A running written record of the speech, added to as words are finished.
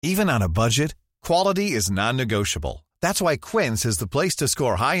Even on a budget, quality is non-negotiable. That's why Quince is the place to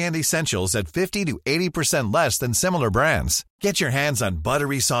score high-end essentials at 50 to 80% less than similar brands. Get your hands on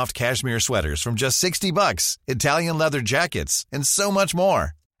buttery soft cashmere sweaters from just $60, Italian leather jackets, and so much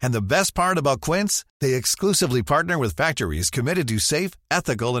more. And the best part about Quince, they exclusively partner with factories committed to safe,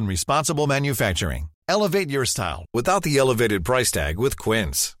 ethical, and responsible manufacturing. Elevate your style without the elevated price tag with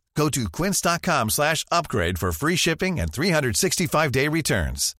Quince. Go to quince.com/upgrade for free shipping and 365-day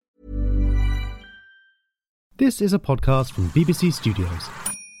returns. This is a podcast from BBC Studios,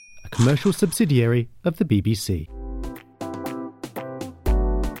 a commercial subsidiary of the BBC.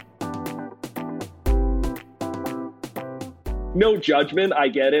 No judgment, I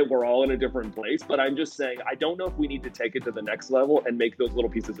get it, we're all in a different place, but I'm just saying, I don't know if we need to take it to the next level and make those little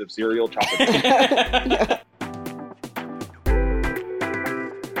pieces of cereal chocolate. Yeah.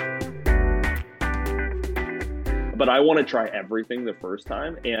 But I want to try everything the first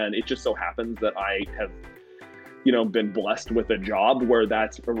time, and it just so happens that I have, been blessed with a job where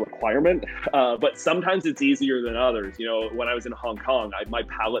that's a requirement. But sometimes it's easier than others. When I was in Hong Kong, my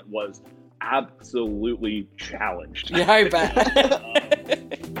palate was absolutely challenged. Yeah, I bet.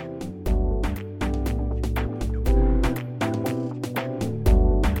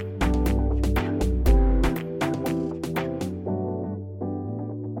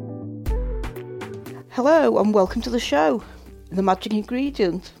 Hello and welcome to the show, The Magic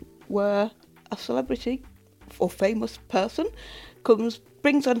Ingredient, where a celebrity or famous person brings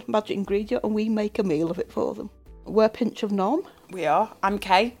a magic ingredient and we make a meal of it for them. We're Pinch of Nom. We are. I'm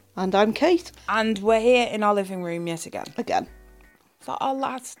Kay. And I'm Kate. And we're here in our living room yet again. For our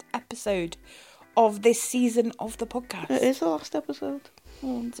last episode of this season of the podcast. It is the last episode.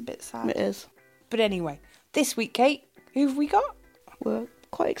 Oh, it's a bit sad. It is. But anyway, this week, Kate, who have we got? We're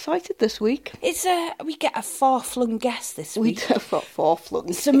quite excited this week. We get a far-flung guest this week. We do,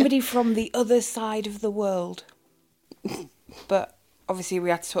 far-flung. Somebody from the other side of the world. But obviously we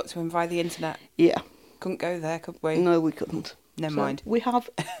had to talk to him via the internet. Yeah. Couldn't go there, could we? No, we couldn't. Never mind. We have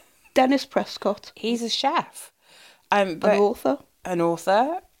Dennis Prescott. He's a chef. An author. An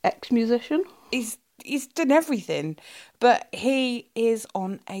author. Ex-musician. He's done everything, but he is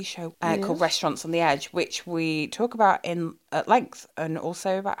on a show called Restaurants on the Edge, which we talk about at length, and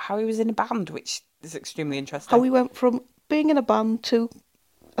also about how he was in a band, which is extremely interesting. How he went from being in a band to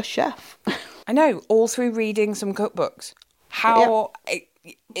a chef. I know, all through reading some cookbooks.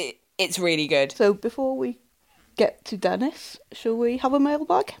 It's really good. So before we get to Dennis, shall we have a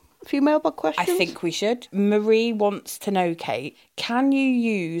mailbag? A few mailbag questions? I think we should. Marie wants to know, Kate, can you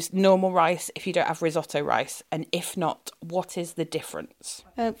use normal rice if you don't have risotto rice? And if not, what is the difference?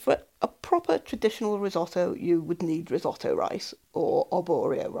 For a proper traditional risotto, you would need risotto rice or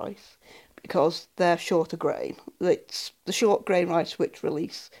arborio rice because they're shorter grain. It's the short grain rice which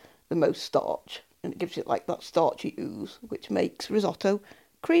release the most starch, and it gives you like that starchy ooze, which makes risotto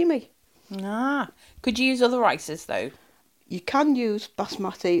creamy. Could you use other rices though? You can use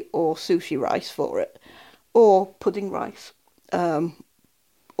basmati or sushi rice for it, or pudding rice, or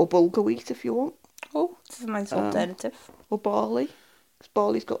bulgur wheat if you want. Oh, it's a nice alternative. Or barley, because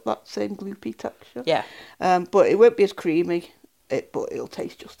barley's got that same gloopy texture. Yeah. But it won't be as creamy, but it'll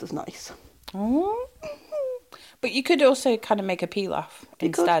taste just as nice. Oh. But you could also kind of make a pilaf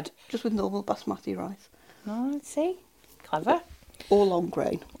instead. Just with normal basmati rice. Oh, let's see. Clever. Or long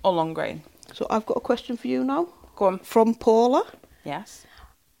grain. Or long grain. So I've got a question for you now. Go on. From Paula. Yes.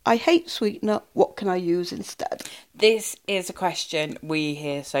 I hate sweetener. What can I use instead? This is a question we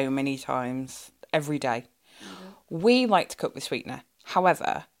hear so many times every day. Mm-hmm. We like to cook with sweetener.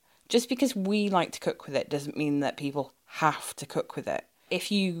 However, just because we like to cook with it doesn't mean that people have to cook with it.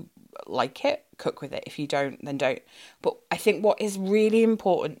 If you like it, cook with it. If you don't, then don't. But I think what is really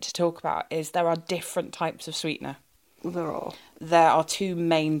important to talk about is there are different types of sweetener. There are two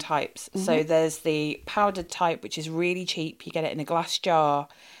main types. Mm-hmm. So there's the powdered type, which is really cheap. You get it in a glass jar,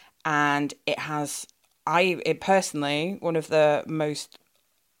 and it has, personally, one of the most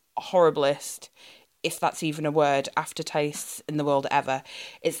horriblest, if that's even a word, aftertastes in the world ever.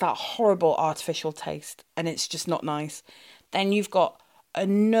 It's that horrible artificial taste, and it's just not nice. Then you've got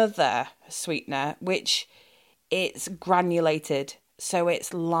another sweetener, which it's granulated, so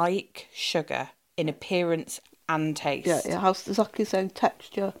it's like sugar in appearance and taste. Yeah, it has exactly the same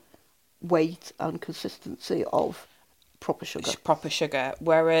texture, weight and consistency of proper sugar.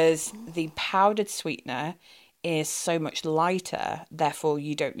 Whereas the powdered sweetener is so much lighter, therefore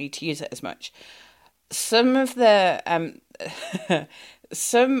you don't need to use it as much. Some of the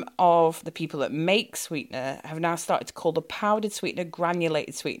people that make sweetener have now started to call the powdered sweetener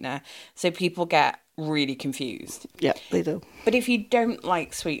granulated sweetener. So people get really confused. Yeah, they do. But if you don't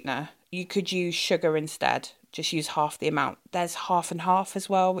like sweetener, you could use sugar instead. Just use half the amount. There's half and half as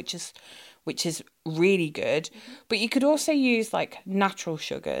well, which is really good. But you could also use like natural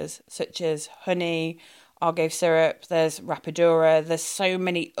sugars such as honey, agave syrup. There's rapadura. There's so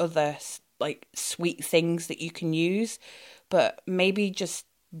many other like sweet things that you can use, but maybe just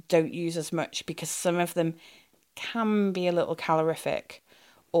don't use as much because some of them can be a little calorific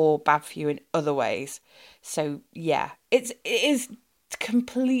or bad for you in other ways. So yeah, it is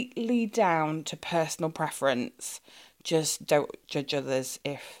completely down to personal preference. Just don't judge others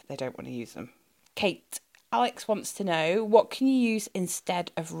if they don't want to use them. Kate, Alex wants to know, what can you use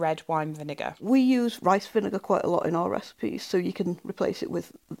instead of red wine vinegar? We use rice vinegar quite a lot in our recipes, so you can replace it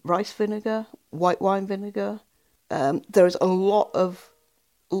with rice vinegar, white wine vinegar. There's a lot of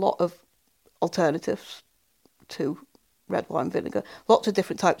alternatives to red wine vinegar. Lots of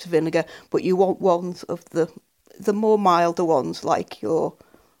different types of vinegar, but you want ones of the more milder ones, like your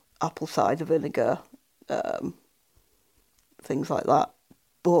apple cider vinegar, things like that.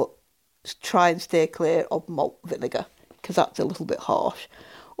 But try and stay clear of malt vinegar, because that's a little bit harsh.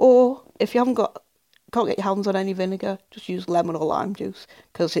 Or if you can't get your hands on any vinegar, just use lemon or lime juice,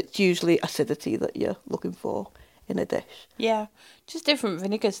 because it's usually acidity that you're looking for in a dish. Yeah, just different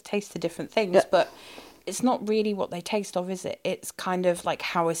vinegars taste the different things, but it's not really what they taste of, is it? It's kind of like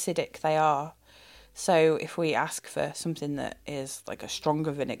how acidic they are. So if we ask for something that is like a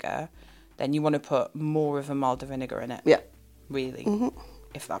stronger vinegar, then you want to put more of a milder vinegar in it. Yeah. Really,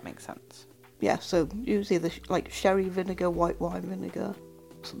 if that makes sense. Yeah, so use either like sherry vinegar, white wine vinegar,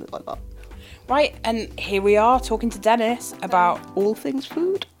 something like that. Right, and here we are talking to Dennis about all things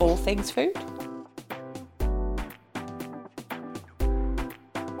food. All things food.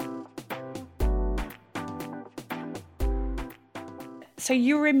 So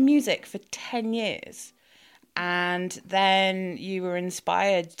you were in music for 10 years and then you were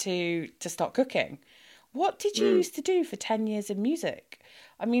inspired to start cooking. What did you used to do for 10 years in music?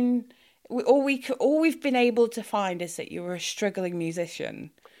 I mean, all we've been able to find is that you were a struggling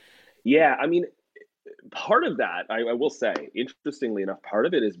musician. Yeah, I mean, part of that, I will say, interestingly enough, part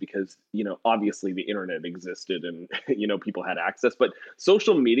of it is because, obviously the internet existed and, people had access, but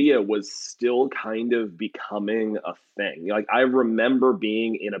social media was still kind of becoming a thing. Like, I remember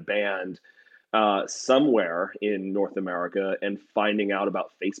being in a band somewhere in North America and finding out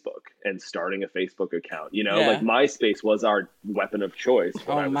about Facebook and starting a Facebook account. Like MySpace was our weapon of choice.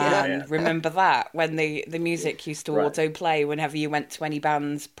 Oh man, remember that when the music used to autoplay whenever you went to any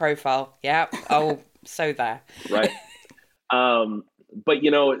band's profile? Yeah. Oh, so there. Right. But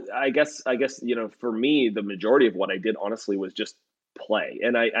I guess for me, the majority of what I did honestly was just play.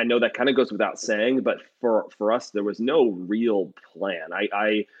 And I know that kind of goes without saying, but for us, there was no real plan.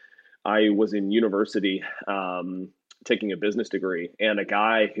 I was in university taking a business degree, and a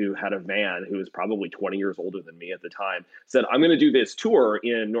guy who had a van, who was probably 20 years older than me at the time, said, I'm going to do this tour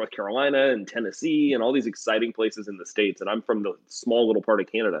in North Carolina and Tennessee and all these exciting places in the States. And I'm from the small little part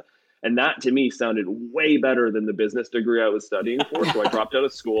of Canada. And that to me sounded way better than the business degree I was studying for. So I dropped out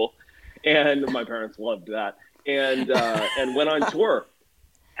of school, and my parents loved that, and went on tour.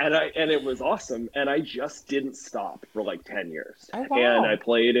 And it was awesome. And I just didn't stop for like 10 years. Oh, wow. And I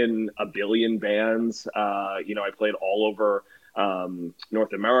played in a billion bands. I played all over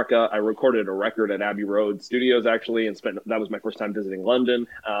North America. I recorded a record at Abbey Road Studios, actually, and that was my first time visiting London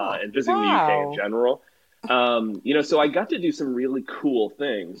and visiting the UK in general. So I got to do some really cool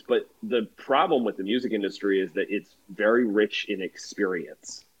things. But the problem with the music industry is that it's very rich in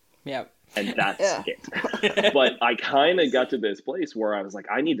experience. Yep. And that's it. But I kind of got to this place where I was like,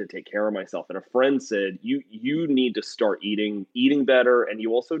 I need to take care of myself. And a friend said, you need to start eating better. And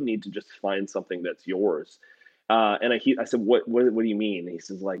you also need to just find something that's yours. And I said, what do you mean? And he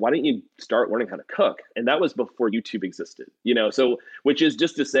says, like, why don't you start learning how to cook? And that was before YouTube existed, so which is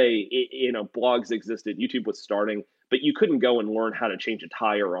just to say, blogs existed. YouTube was starting, but you couldn't go and learn how to change a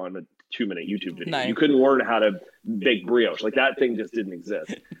tire on a 2-minute YouTube video. No. You couldn't learn how to bake brioche. Like, that thing just didn't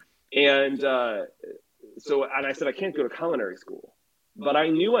exist. And and I said, I can't go to culinary school, but I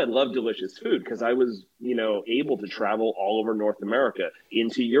knew I loved delicious food because I was, able to travel all over North America,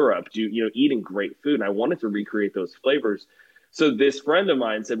 into Europe, eating great food. And I wanted to recreate those flavors. So this friend of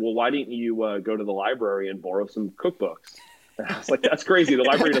mine said, well, why didn't you go to the library and borrow some cookbooks? And I was like, that's crazy. The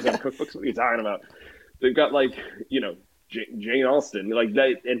library doesn't have cookbooks. What are you talking about? They've got Jane Austen, like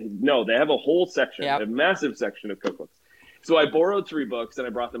that. And no, they have a whole section, a massive section of cookbooks. So I borrowed 3 books and I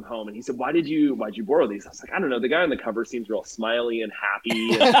brought them home. And he said, why'd you borrow these? I was like, I don't know. The guy on the cover seems real smiley and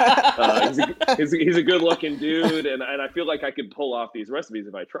happy. And, he's a good looking dude. And I feel like I could pull off these recipes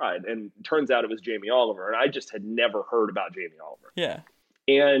if I tried. And it turns out it was Jamie Oliver. And I just had never heard about Jamie Oliver. Yeah.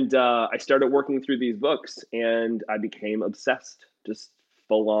 And I started working through these books and I became obsessed, just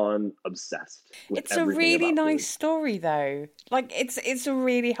full on obsessed with It's a really nice story though. Like it's a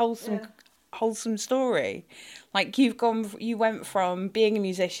really wholesome story. Like you went from being a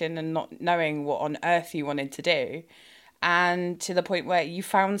musician and not knowing what on earth you wanted to do, and to the point where you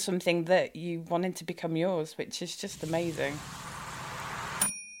found something that you wanted to become yours, which is just amazing.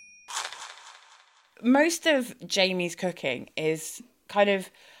 Most of Jamie's cooking is kind of,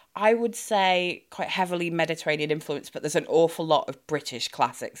 I would say, quite heavily Mediterranean influenced, but there's an awful lot of British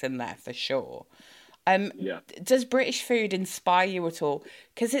classics in there for sure. Does British food inspire you at all?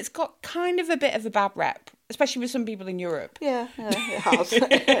 Because it's got kind of a bit of a bad rep, especially with some people in Europe. Yeah, it has.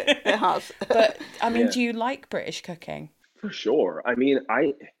 It has. But, I mean, do you like British cooking? For sure. I mean,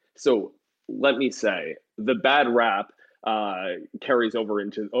 so let me say, the bad rap carries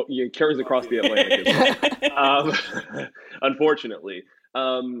across the Atlantic as well. Unfortunately.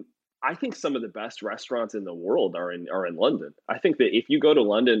 I think some of the best restaurants in the world are in London. I think that if you go to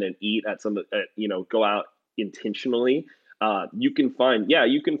London and eat at go out intentionally, you can find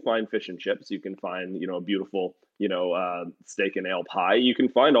fish and chips. You can find, a beautiful, steak and ale pie. You can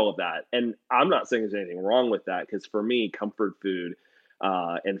find all of that. And I'm not saying there's anything wrong with that, because for me, comfort food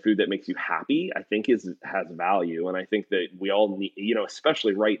and food that makes you happy, I think has value. And I think that we all need,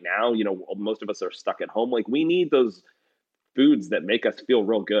 especially right now, most of us are stuck at home. Like, we need those foods that make us feel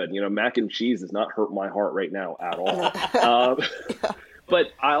real good. Mac and cheese does not hurt my heart right now at all.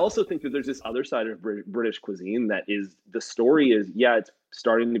 But I also think that there's this other side of British cuisine that is, the story is, it's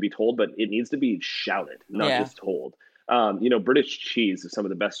starting to be told, but it needs to be shouted, not just told. British cheese is some of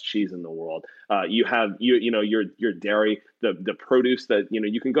the best cheese in the world. You have your dairy, the produce that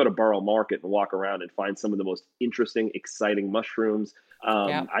you can go to Borough Market and walk around and find some of the most interesting, exciting mushrooms.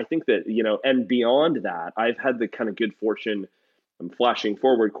 I think that and beyond that, I've had the kind of good fortune. I'm flashing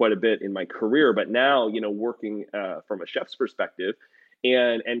forward quite a bit in my career, but now working from a chef's perspective.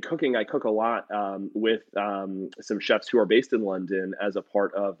 And cooking, I cook a lot with some chefs who are based in London as a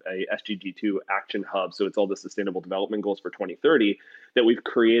part of a SDG2 action hub. So it's all the Sustainable Development Goals for 2030 that we've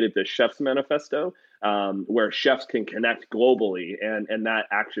created, the Chef's Manifesto, where chefs can connect globally. And that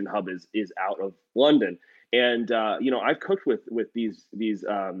action hub is out of London. And I've cooked with these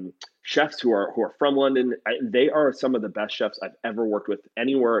chefs who are from London. They are some of the best chefs I've ever worked with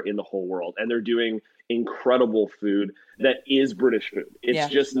anywhere in the whole world, and they're doing incredible food that is British food. It's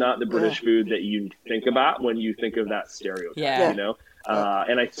just not the British food that you think about when you think of that stereotype.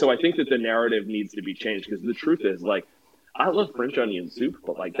 And I think that the narrative needs to be changed, because the truth is, like, I love French onion soup,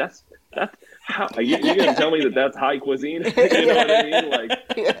 but like that's how you're gonna tell me that that's high cuisine? You know what I mean?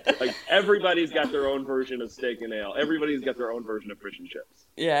 Like everybody's got their own version of steak and ale. Everybody's got their own version of fish and chips.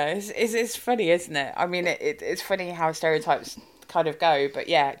 Yeah, it's funny, isn't it? I mean, it's funny how stereotypes kind of go, but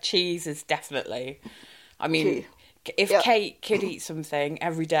yeah, cheese is definitely. I mean, if Kate could eat something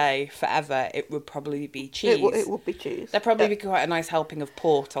every day forever, it would probably be cheese. It would be cheese. There'd probably be quite a nice helping of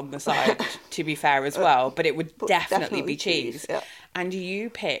port on the side, to be fair as well, but it would definitely be cheese. Yeah. And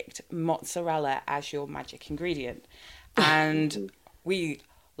you picked mozzarella as your magic ingredient, and we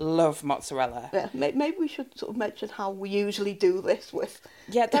love mozzarella. Yeah, maybe we should sort of mention how we usually do this with.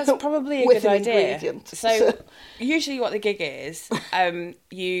 Yeah, that's probably a good idea. So usually what the gig is,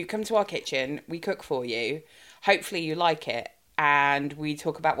 you come to our kitchen, we cook for you. Hopefully you like it, and we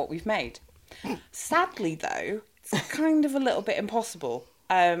talk about what we've made. Sadly, though, it's kind of a little bit impossible.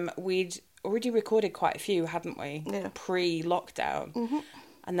 We'd already recorded quite a few, hadn't we? Yeah. Pre-lockdown. Mm-hmm.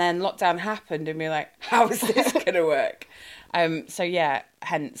 And then lockdown happened, and we were like, how is this going to work?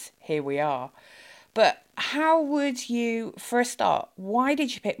 Hence, here we are. But how would you, for a start, why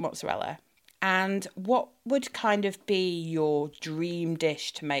did you pick mozzarella? And what would kind of be your dream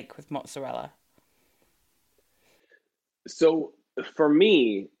dish to make with mozzarella? So for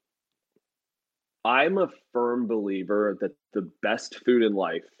me, I'm a firm believer that the best food in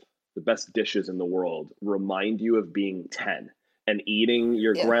life, the best dishes in the world, remind you of being 10 and eating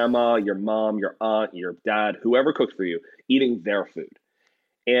your grandma, your mom, your aunt, your dad, whoever cooked for you, eating their food.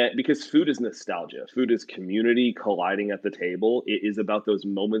 And because food is nostalgia, food is community colliding at the table. It is about those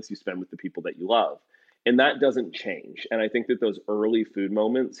moments you spend with the people that you love. And that doesn't change. And I think that those early food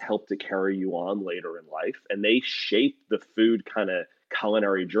moments help to carry you on later in life. And they shape the food kind of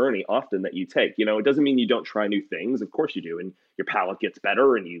culinary journey often that you take. It doesn't mean you don't try new things. Of course you do. And your palate gets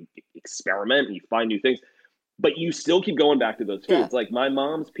better and you experiment and you find new things. but you still keep going back to those foods. Yeah. Like my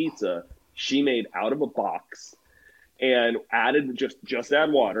mom's pizza, she made out of a box and added just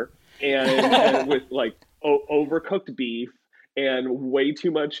add water and with like overcooked beef and way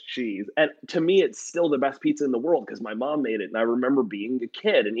too much cheese. And to me, it's still the best pizza in the world because my mom made it, and I remember being a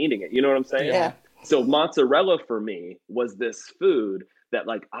kid and eating it. You know what I'm saying? Yeah. So mozzarella for me was this food that,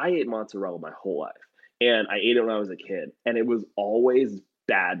 like, I ate mozzarella my whole life, and I ate it when I was a kid, and it was always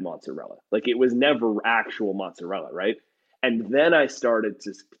bad mozzarella. Like, it was never actual mozzarella, right? And then I started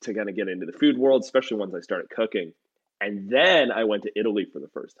to kind of get into the food world, especially once I started cooking. And then I went to Italy for the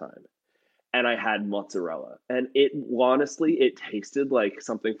first time, and I had mozzarella, and it honestly, it tasted like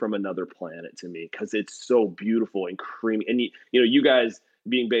something from another planet to me because it's so beautiful and creamy. And you guys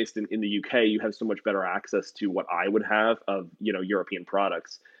being based in the UK, you have so much better access to what I would have of European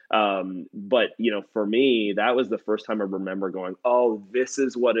products. But for me, that was the first time I remember going, oh, this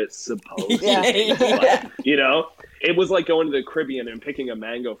is what it's supposed to be like. It was like going to the Caribbean and picking a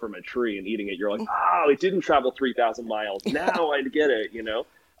mango from a tree and eating it. You're like, oh, it didn't travel 3,000 miles. Now I get it,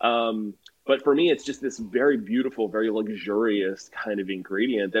 But for me, it's just this very beautiful, very luxurious kind of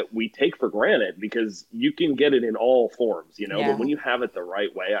ingredient that we take for granted because you can get it in all forms, But when you have it the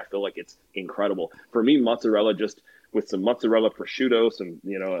right way, I feel like it's incredible. For me, mozzarella, just with some mozzarella prosciutto, some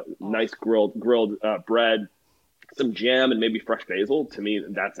nice grilled bread, some jam, and maybe fresh basil. To me,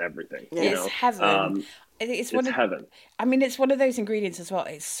 that's everything. It's heaven. It's heaven. I mean, it's one of those ingredients as well.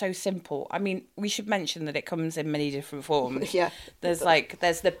 It's so simple. I mean, we should mention that it comes in many different forms. Yeah. There's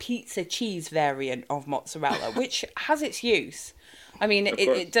the pizza cheese variant of mozzarella, which has its use. I mean,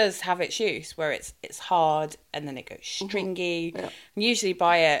 it does have its use where it's hard and then it goes stringy. Yeah. And usually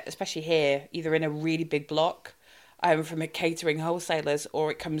buy it, especially here, either in a really big block from a catering wholesalers,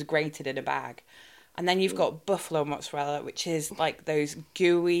 or it comes grated in a bag. And then you've got buffalo mozzarella, which is like those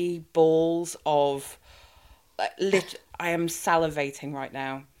gooey balls of... I am salivating right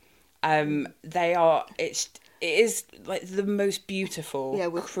now. It is like the most beautiful,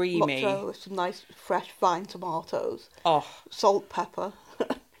 with creamy. Mozzarella with some nice fresh fine tomatoes. Oh, salt, pepper,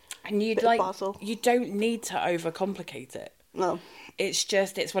 and you don't need to overcomplicate it. No,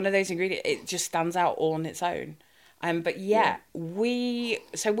 it's one of those ingredients. It just stands out all on its own. But we're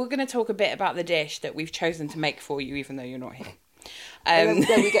going to talk a bit about the dish that we've chosen to make for you, even though you're not here. And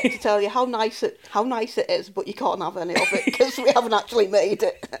then we get to tell you how nice it is, but you can't have any of it because we haven't actually made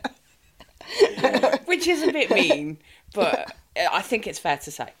it. Which is a bit mean, but I think it's fair to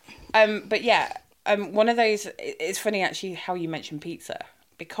say. One of those. It's funny actually how you mentioned pizza,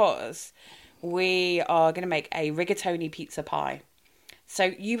 because we are going to make a rigatoni pizza pie. So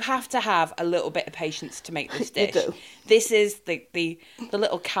you have to have a little bit of patience to make this dish. You do. This is the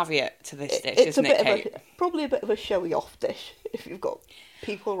little caveat to this dish, isn't it, Kate? Probably a bit of a showy off dish if you've got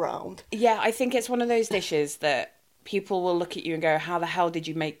people around. Yeah, I think it's one of those dishes that people will look at you and go, how the hell did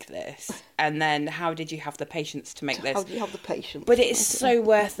you make this? And then how did you have the patience to make this? How do you have the patience? But it is so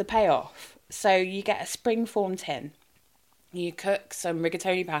worth the payoff. So you get a springform tin. You cook some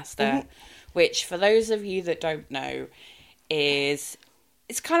rigatoni pasta, which for those of you that don't know is...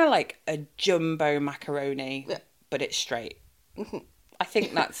 It's kind of like a jumbo macaroni, but it's straight. I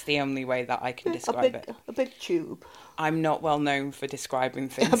think that's the only way that I can describe it. A big tube. I'm not well known for describing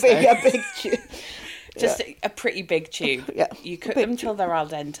things. A big tube. Just a pretty big tube. Yeah. You cook them till they're al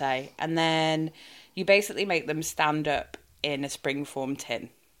dente, and then you basically make them stand up in a springform tin.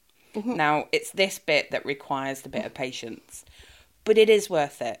 Now, it's this bit that requires the bit of patience, but it is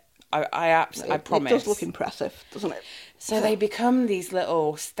worth it. I promise. It does look impressive, doesn't it? So they become these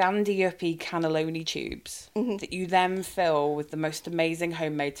little standy-uppy cannelloni tubes that you then fill with the most amazing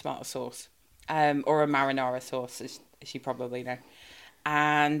homemade tomato sauce, or a marinara sauce, as you probably know.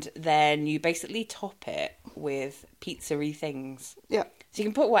 And then you basically top it with pizza-y things. Yeah. So you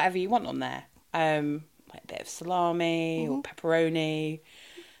can put whatever you want on there, like a bit of salami or pepperoni.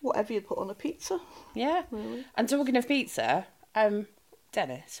 Whatever you put on a pizza. Yeah. Really. And talking of pizza,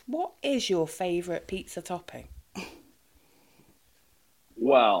 Dennis, what is your favourite pizza topping?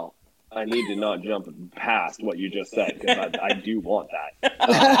 Well, I need to not jump past what you just said, because I do want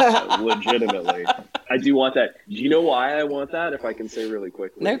that. Legitimately. I do want that. Do you know why I want that, if I can say really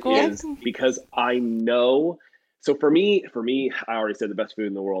quickly? No, go on. Because I know... So for me, I already said the best food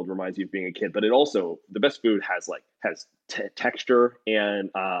in the world reminds you of being a kid, but it also, the best food has texture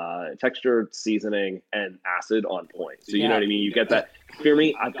and texture, seasoning, and acid on point. So you know what I mean? You get that. For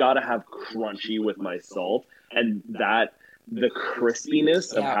me, I've got to have crunchy with my salt, and that the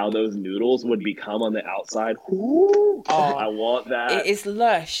crispiness of how those noodles would become on the outside. Ooh, I want that. It is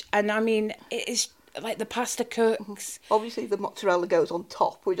lush, and I mean, it is. like the pasta cooks. Obviously, the mozzarella goes on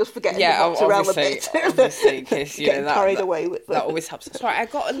top. We're just forgetting the mozzarella bit. Obviously, because getting carried away with that always helps. Sorry, I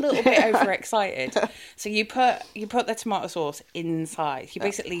got a little bit overexcited. So you put the tomato sauce inside. You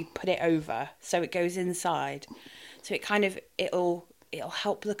basically put it over, so it goes inside. So it kind of it'll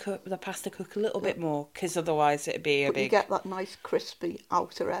help the pasta cook a little bit more, because otherwise it'd be you get that nice crispy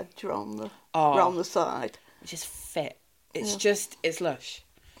outer edge around the side. Just fit. It's it's lush.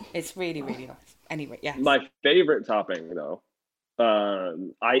 It's really, really nice. Anyway, yeah. My favorite topping, though, I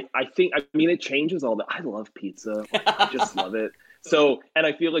mean, it changes all the. I love pizza. I just love it. So, and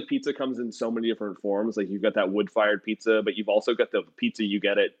I feel like pizza comes in so many different forms. Like you've got that wood-fired pizza, but you've also got the pizza you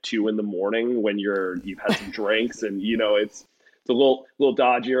get at 2 a.m. when you've had some drinks, and it's a little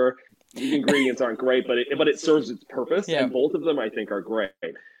dodgier. The ingredients aren't great, but it serves its purpose, and both of them I think are great.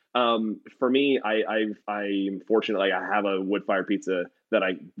 For me, I'm fortunate. Like I have a wood-fired pizza that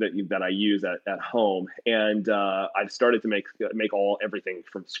I use at home, and I've started to make everything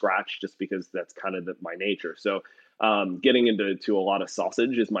from scratch, just because that's kind of my nature. So getting into a lot of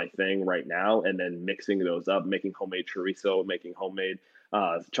sausage is my thing right now, and then mixing those up, making homemade chorizo, making homemade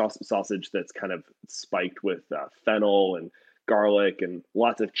sausage that's kind of spiked with fennel and garlic and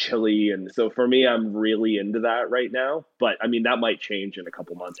lots of chili. And so for me, I'm really into that right now, but I mean, that might change in a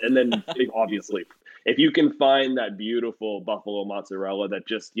couple months. And then obviously, if you can find that beautiful buffalo mozzarella that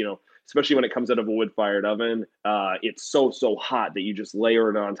just, especially when it comes out of a wood-fired oven, it's so hot that you just layer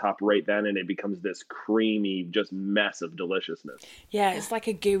it on top right then, and it becomes this creamy just mess of deliciousness. Yeah, it's like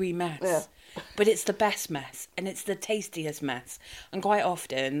a gooey mess, but it's the best mess, and it's the tastiest mess. And quite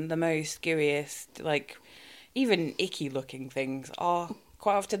often, the most gooeyest, like even icky looking things are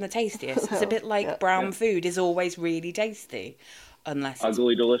quite often the tastiest. It's a bit like brown food is always really tasty, unless it's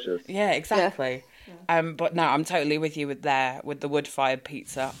ugly delicious. Yeah, exactly. Yeah. But no, I'm totally with you with the wood-fired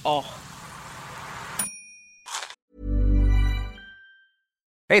pizza. Oh.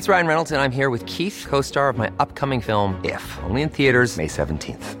 Hey, it's Ryan Reynolds, and I'm here with Keith, co-star of my upcoming film, If, only in theaters May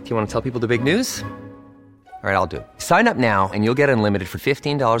 17th. Do you want to tell people the big news? All right, I'll do it. Sign up now and you'll get unlimited for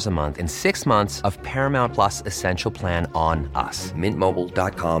 $15 a month and 6 months of Paramount Plus Essential Plan on us.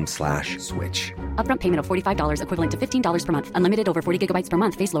 MintMobile.com/switch. Upfront payment of $45 equivalent to $15 per month. Unlimited over 40 gigabytes per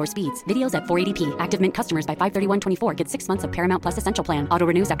month. Face lower speeds. Videos at 480p. Active Mint customers by 531.24 get 6 months of Paramount Plus Essential Plan. Auto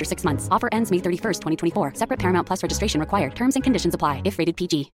renews after 6 months. Offer ends May 31st, 2024. Separate Paramount Plus registration required. Terms and conditions apply if rated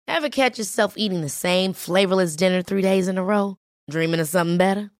PG. Ever catch yourself eating the same flavorless dinner 3 days in a row? Dreaming of something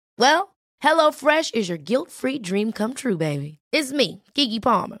better? Well, HelloFresh is your guilt-free dream come true, baby. It's me, Keke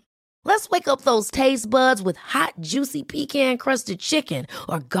Palmer. Let's wake up those taste buds with hot, juicy pecan-crusted chicken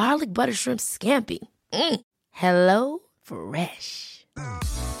or garlic butter shrimp scampi. Hello Fresh.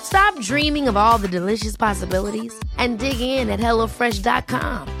 Stop dreaming of all the delicious possibilities and dig in at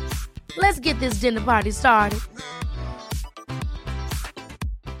HelloFresh.com. Let's get this dinner party started.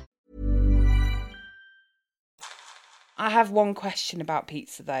 I have one question about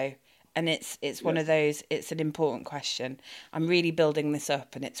pizza, though. And it's one of those, it's an important question. I'm really building this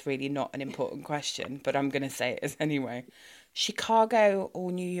up, and it's really not an important question, but I'm going to say it as anyway. Chicago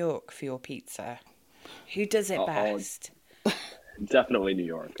or New York for your pizza? Who does it best? Definitely New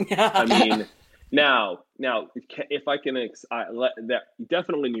York. I mean, now, if I can,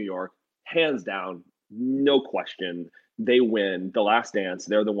 definitely New York, hands down, no question. They win The Last Dance.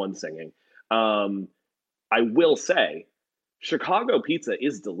 They're the ones singing. I will say, Chicago pizza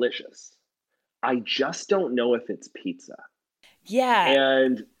is delicious. I just don't know if it's pizza. Yeah.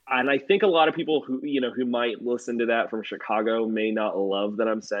 And I think a lot of people who might listen to that from Chicago may not love that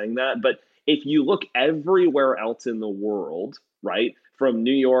I'm saying that. But if you look everywhere else in the world, right, from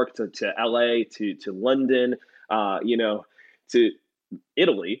New York to LA to London, to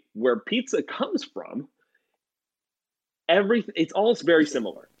Italy, where pizza comes from, it's all very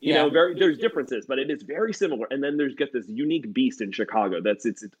similar. There's differences, but it is very similar. And then there's this unique beast in Chicago that's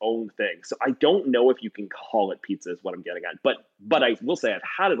its own thing. So I don't know if you can call it pizza is what I'm getting at. But I will say I've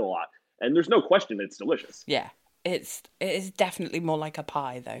had it a lot, and there's no question it's delicious. Yeah, it is definitely more like a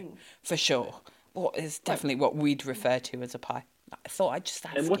pie, though, for sure. What is definitely what we'd refer to as a pie. I thought I'd just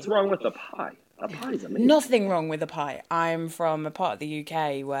ask. And what's wrong with a pie? A pie is amazing. Nothing wrong with a pie. I'm from a part of the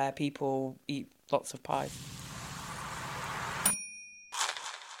UK where people eat lots of pies.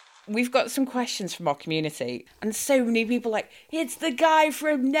 We've got some questions from our community, and so many people it's the guy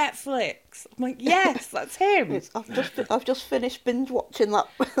from Netflix. I'm like, yes, that's him. I've just finished binge watching that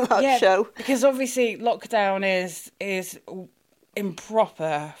show, because obviously lockdown is in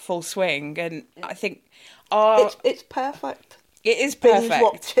proper full swing, and I think it's perfect. It is perfect. Binge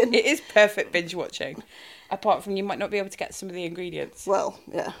watching. It is perfect binge watching. apart from you might not be able to get some of the ingredients. Well,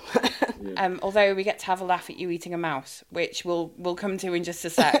 yeah. Although we get to have a laugh at you eating a mouse, which we'll come to in just a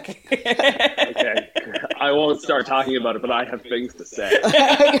sec. Okay. I won't start talking about it, but I have things to say.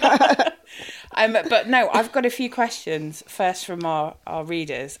 But no, I've got a few questions first from our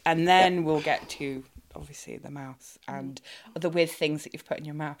readers, and then we'll get to, obviously, the mouse and the weird things that you've put in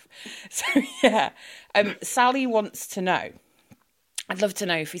your mouth. So, yeah. Sally wants to know, I'd love to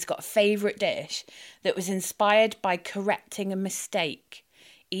know if he's got a favourite dish that was inspired by correcting a mistake,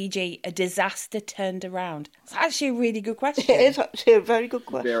 e.g. a disaster turned around. It's actually a really good question. It is actually a very good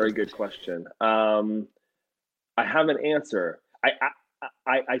question. Very good question. I have an answer.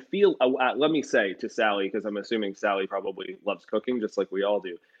 I feel, let me say to Sally, because I'm assuming Sally probably loves cooking just like we all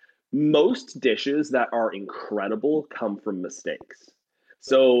do. Most dishes that are incredible come from mistakes.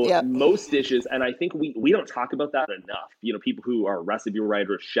 So most dishes, and I think we don't talk about that enough. You know, people who are recipe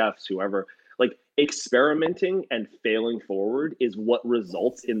writers, chefs, whoever, like experimenting and failing forward is what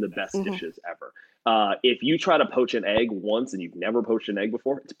results in the best dishes ever. If you try to poach an egg once and you've never poached an egg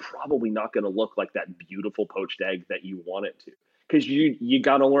before, it's probably not going to look like that beautiful poached egg that you want it to, because you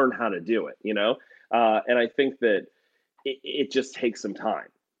got to learn how to do it, you know? And I think that it just takes some time.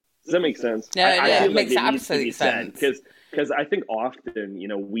 Does that make sense? Yeah, it makes absolute sense. Because I think often, you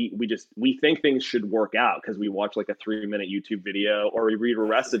know, we think things should work out because we watch like a 3-minute YouTube video or we read a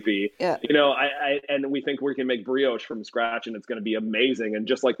recipe. Yeah. You know, and we think we can make brioche from scratch and it's going to be amazing. And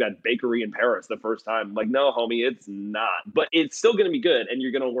just like that bakery in Paris the first time, like, no, homie, it's not. But it's still going to be good, and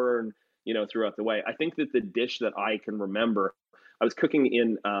you're going to learn, you know, throughout the way. I think that the dish that I can remember, I was cooking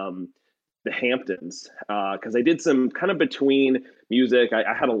in the Hamptons, because I did some kind of between music.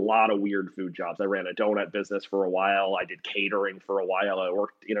 I had a lot of weird food jobs. I ran a donut business for a while. I did catering for a while. I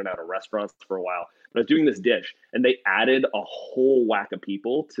worked in and out of restaurants for a while. But I was doing this dish, and they added a whole whack of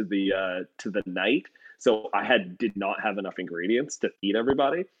people to the night. So I did not have enough ingredients to feed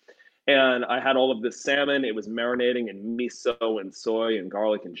everybody. And I had all of this salmon. It was marinating in miso and soy and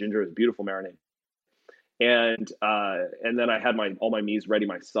garlic and ginger. It was beautiful marinade. And then I had all my meats ready,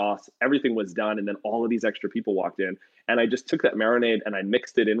 my sauce, everything was done. And then all of these extra people walked in, and I just took that marinade and I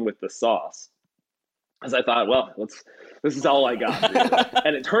mixed it in with the sauce, as I thought, well, this is all I got.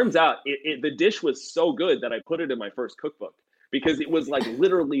 And it turns out the dish was so good that I put it in my first cookbook, because it was like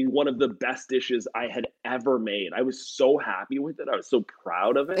literally one of the best dishes I had ever made. I was so happy with it. I was so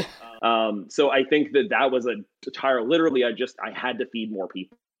proud of it. So I think that was literally, I had to feed more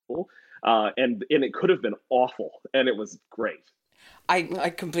people. And it could have been awful, and it was great. I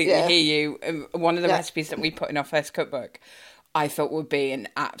completely hear you. One of the recipes that we put in our first cookbook, I thought would be an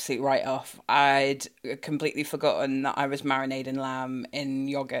absolute write-off. I'd completely forgotten that I was marinating lamb in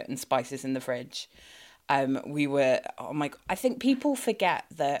yogurt and spices in the fridge. I think people forget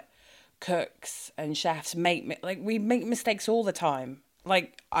that cooks and chefs make mistakes all the time.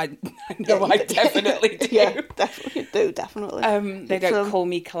 Like, I know I definitely do. Yeah, definitely. They don't call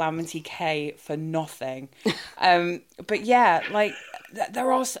me Calamity K for nothing. But yeah, like,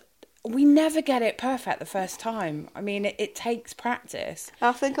 we never get it perfect the first time. I mean, it takes practice.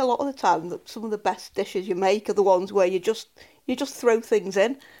 I think a lot of the time that some of the best dishes you make are the ones where you just throw things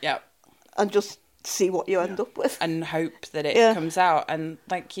in. Yep. And just see what you end up with, and hope that it comes out. And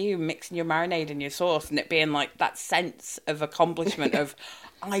like you mixing your marinade and your sauce and it being like that sense of accomplishment of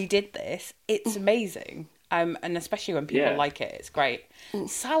I did this, it's amazing. And especially when people like it, it's great.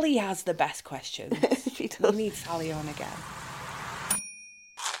 Sally has the best questions. She does. We need Sally on again.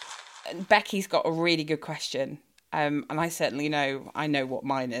 And Becky's got a really good question, and I certainly know what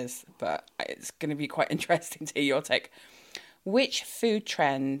mine is, but it's going to be quite interesting to hear your take. Which food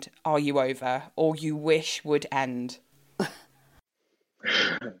trend are you over, or you wish would end?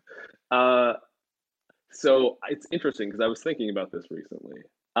 So it's interesting because I was thinking about this recently.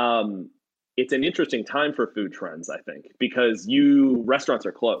 It's an interesting time for food trends, I think, because restaurants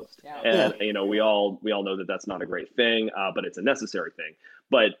are closed, and you know we all know that that's not a great thing, but it's a necessary thing.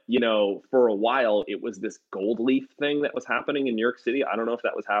 But you know, for a while, it was this gold leaf thing that was happening in New York City. I don't know if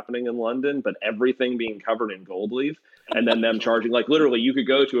that was happening in London, but everything being covered in gold leaf, and then them charging, like, literally, you could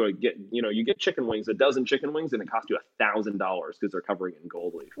go to you get chicken wings, a dozen chicken wings, and it costs you $1,000 because they're covering it in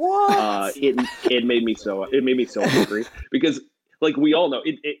gold leaf. What? It made me so angry because, like, we all know,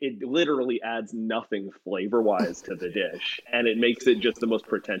 it literally adds nothing flavor-wise to the dish, and it makes it just the most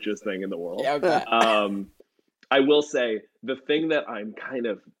pretentious thing in the world. Yeah, okay. I will say the thing that I'm kind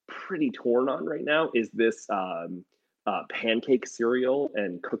of pretty torn on right now is this pancake cereal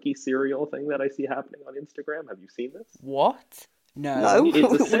and cookie cereal thing that I see happening on Instagram. Have you seen this? What? No.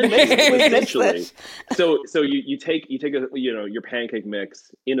 It's essentially so you take your pancake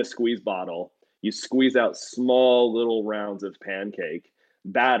mix in a squeeze bottle. You squeeze out small little rounds of pancake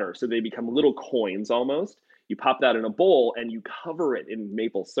batter so they become little coins almost. You pop that in a bowl and you cover it in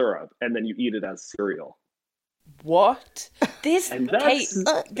maple syrup, and then you eat it as cereal. What?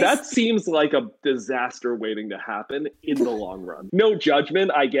 That seems like a disaster waiting to happen in the long run. No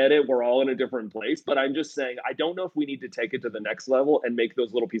judgment, I get it. We're all in a different place, but I'm just saying I don't know if we need to take it to the next level and make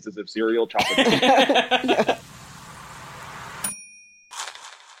those little pieces of cereal chocolate.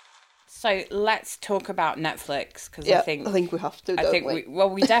 So let's talk about Netflix, because I think we have to.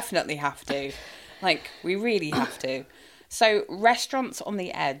 We definitely have to. Like, we really have to. So, Restaurants on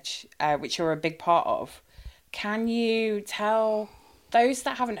the Edge, which you're a big part of, can you tell those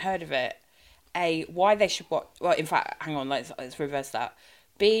that haven't heard of it, A, why they should watch? Well, in fact, hang on, let's reverse that.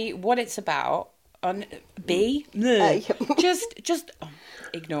 B, what it's about. B, just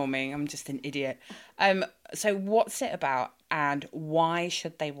ignore me. I'm just an idiot. So, what's it about, and why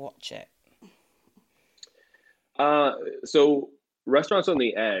should they watch it? So, Restaurants on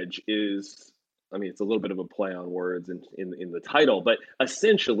the Edge is, I mean, it's a little bit of a play on words in the title, but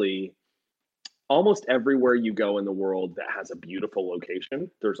essentially, almost everywhere you go in the world that has a beautiful location,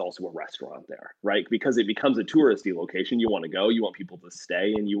 there's also a restaurant there, right? Because it becomes a touristy location. You want to go, you want people to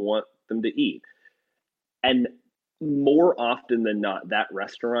stay, and you want them to eat. And more often than not, that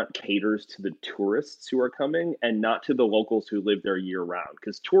restaurant caters to the tourists who are coming and not to the locals who live there year round.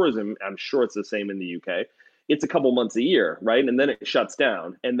 Because tourism, I'm sure it's the same in the UK. It's a couple months a year, right? And then it shuts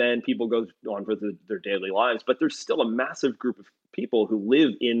down, and then people go on for their daily lives. But there's still a massive group of people who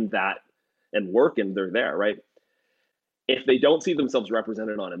live in that and work, and they're there, right? If they don't see themselves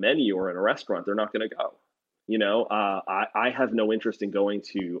represented on a menu or in a restaurant, they're not going to go. You know, I have no interest in going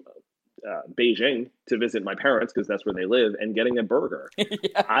to Beijing to visit my parents because that's where they live and getting a burger.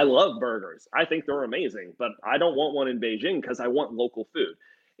 Yeah. I love burgers. I think they're amazing, but I don't want one in Beijing because I want local food.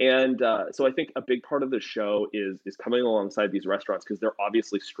 And so I think a big part of the show is coming alongside these restaurants because they're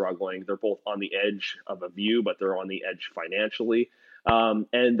obviously struggling. They're both on the edge of a view, but they're on the edge financially.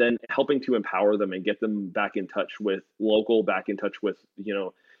 And then helping to empower them and get them back in touch with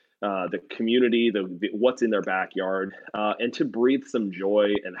the community, the what's in their backyard, and to breathe some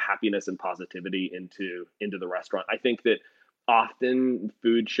joy and happiness and positivity into the restaurant. I think that often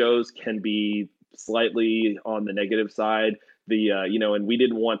food shows can be slightly on the negative side. And we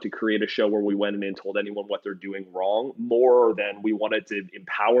didn't want to create a show where we went in and told anyone what they're doing wrong, more than we wanted to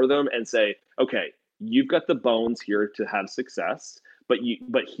empower them and say, okay, you've got the bones here to have success, but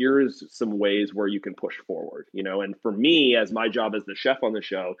here's some ways where you can push forward, and for me, as my job as the chef on the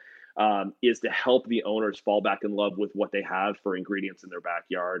show, is to help the owners fall back in love with what they have for ingredients in their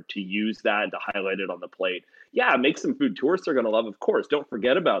backyard, to use that and to highlight it on the plate. Yeah, make some food tourists are going to love, of course. Don't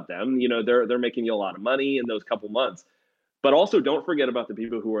forget about them. They're making you a lot of money in those couple months. But also don't forget about the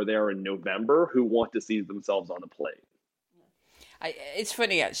people who are there in November who want to see themselves on the plate. It's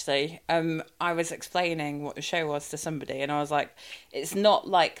funny, actually. I was explaining what the show was to somebody, and I was like, it's not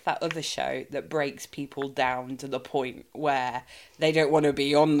like that other show that breaks people down to the point where they don't want to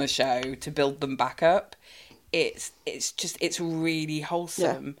be on the show to build them back up. It's really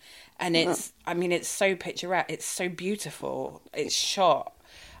wholesome. Yeah. And it's so picturesque. It's so beautiful. It's shot.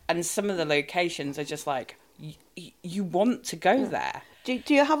 And some of the locations are just like, you want to go there. Do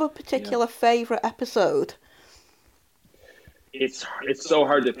you have a particular favourite episode? It's so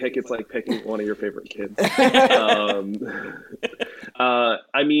hard to pick. It's like picking one of your favorite kids.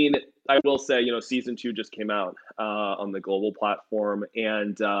 I mean, I will say, season 2 just came out on the global platform,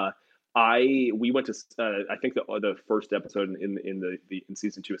 and we went to I think the first episode in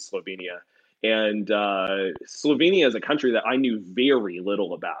season 2 is Slovenia. And Slovenia is a country that I knew very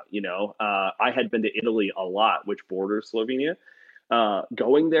little about. I had been to Italy a lot, which borders Slovenia.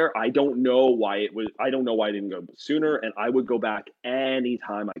 Going there, I don't know why I didn't go sooner, and I would go back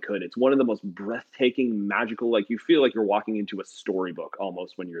anytime I could. It's one of the most breathtaking, magical, like you feel like you're walking into a storybook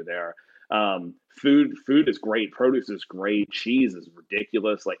almost when you're there. Food is great, produce is great, cheese is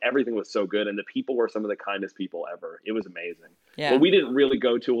ridiculous, like everything was so good, and the people were some of the kindest people ever. It was amazing. Yeah. But we didn't really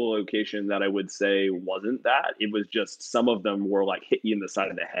go to a location that I would say wasn't that. It was just some of them were like hit you in the side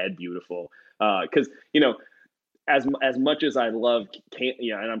of the head beautiful. Because as much as I love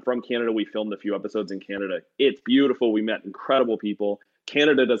and I'm from Canada, we filmed a few episodes in Canada. It's beautiful. We met incredible people.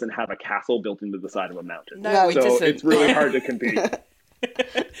 Canada doesn't have a castle built into the side of a mountain. No, it doesn't. It's really hard to compete.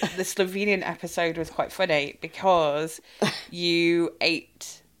 The Slovenian episode was quite funny because you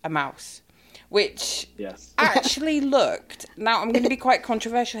ate a mouse, which actually looked, now I'm going to be quite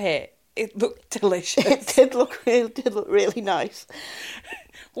controversial here, it looked delicious. It did look really nice.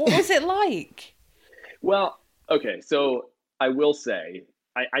 What was it like? Well, okay, so I will say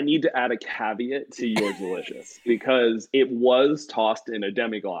I need to add a caveat to your delicious because it was tossed in a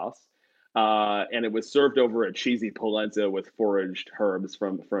demi-glace, and it was served over a cheesy polenta with foraged herbs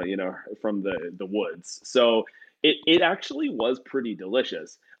from the woods. So it actually was pretty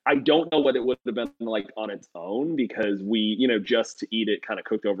delicious. I don't know what it would have been like on its own because just to eat it kind of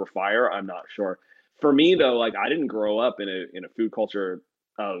cooked over fire, I'm not sure. For me though, like I didn't grow up in a food culture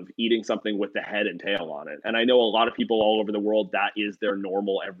of eating something with the head and tail on it. And I know a lot of people all over the world, that is their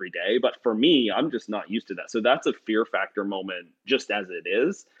normal every day. But for me, I'm just not used to that. So that's a fear factor moment just as it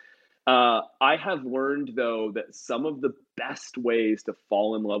is. I have learned, though, that some of the best ways to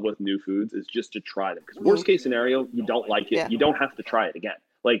fall in love with new foods is just to try them. Because worst case scenario, you don't like it. Yeah. You don't have to try it again.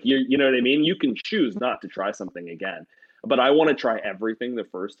 Like, you know what I mean? You can choose not to try something again. But I want to try everything the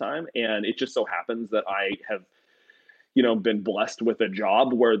first time. And it just so happens that I have been blessed with a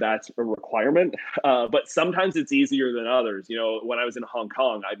job where that's a requirement. But sometimes it's easier than others. When I was in Hong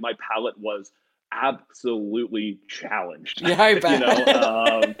Kong, my palate was absolutely challenged. Yeah, I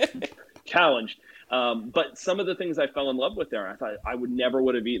bet. Challenged. But some of the things I fell in love with there, I thought I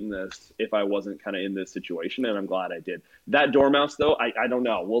would have eaten this if I wasn't kind of in this situation. And I'm glad I did. That dormouse, though, I don't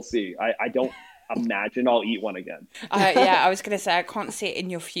know. We'll see. I don't imagine I'll eat one again. Yeah, I was going to say, I can't see it in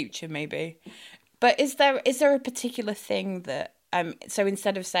your future, maybe. But is there a particular thing that so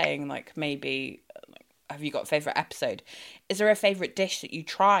instead of saying like maybe have you got a favorite episode, is there a favorite dish that you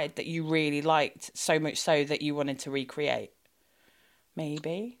tried that you really liked so much so that you wanted to recreate?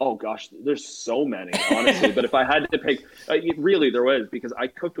 Maybe. Oh gosh, there's so many, honestly. But if I had to pick, really there was, because I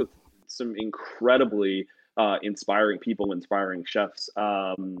cooked with some incredibly inspiring people, inspiring chefs.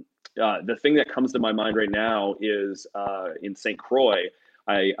 The thing that comes to my mind right now is in St. Croix.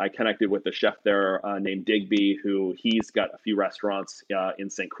 I connected with a chef there named Digby, who he's got a few restaurants in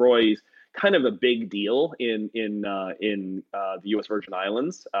St. Croix. He's kind of a big deal in the U.S. Virgin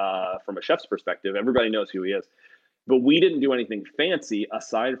Islands from a chef's perspective. Everybody knows who he is. But we didn't do anything fancy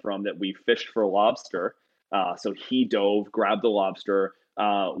aside from that we fished for lobster. So he dove, grabbed the lobster.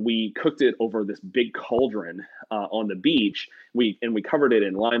 We cooked it over this big cauldron on the beach. We covered it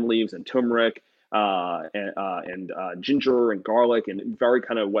in lime leaves and turmeric. And ginger and garlic and very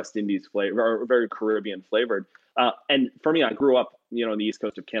kind of West Indies flavor, very Caribbean flavored. And for me, I grew up, on the East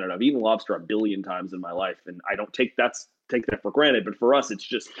Coast of Canada. I've eaten lobster 1 billion times in my life, and I don't take that for granted. But for us, it's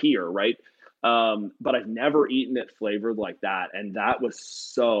just here, right? But I've never eaten it flavored like that, and that was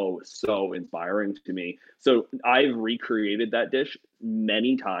so inspiring to me. So I've recreated that dish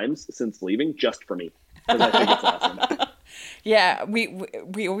many times since leaving, just for me, because I think it's awesome. Yeah,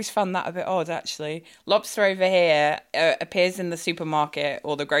 we always found that a bit odd, actually. Lobster over here appears in the supermarket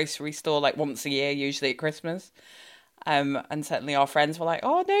or the grocery store like once a year, usually at Christmas. And certainly our friends were like,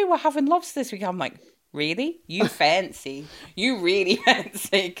 "Oh no, we're having lobster this week." I'm like, "Really? You fancy? You really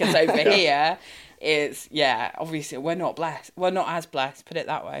fancy?" Because over here, it's obviously we're not blessed. We're not as blessed. Put it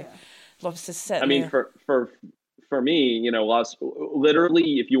that way. Lobster's certainly. I mean, for me, lobster.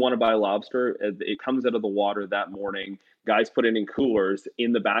 Literally, if you want to buy lobster, it comes out of the water that morning. Guys put it in coolers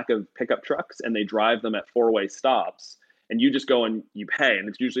in the back of pickup trucks, and they drive them at 4-way stops. And you just go and you pay, and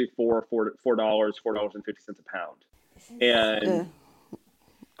it's usually $4.50 a pound. And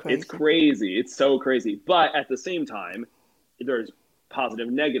it's crazy. It's so crazy. But at the same time, there's positive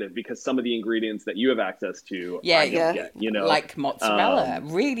and negative because some of the ingredients that you have access to, I don't get, like mozzarella,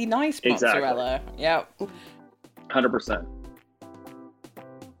 really nice mozzarella. Exactly. Yeah, 100%.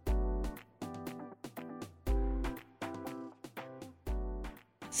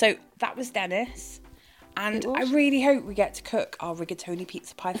 So that was Dennis. And I really hope we get to cook our rigatoni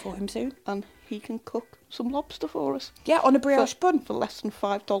pizza pie for him soon. And he can cook some lobster for us. Yeah, on a brioche bun. For less than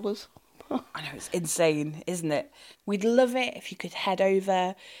 $5. I know, it's insane, isn't it? We'd love it if you could head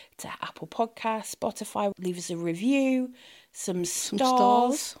over to Apple Podcasts, Spotify, leave us a review, some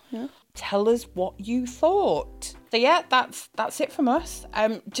stars. Yeah. Tell us what you thought. So yeah, that's it from us.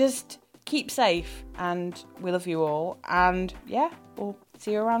 Just keep safe, and we love you all. And yeah, we'll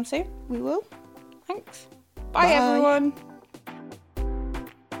see you around soon. We will. Thanks. Bye. Everyone.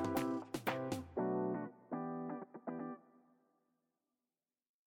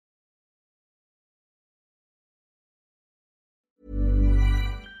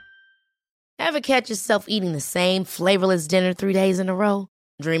 Ever catch yourself eating the same flavorless dinner 3 days in a row?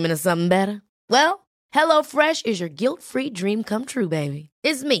 Dreaming of something better? Well, HelloFresh is your guilt-free dream come true, baby.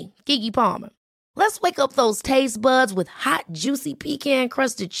 It's me, Keke Palmer. Let's wake up those taste buds with hot, juicy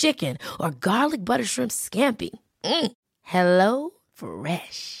pecan-crusted chicken or garlic butter shrimp scampi. Hello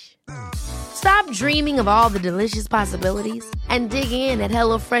Fresh. Stop dreaming of all the delicious possibilities and dig in at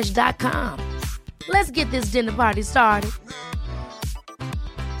HelloFresh.com. Let's get this dinner party started.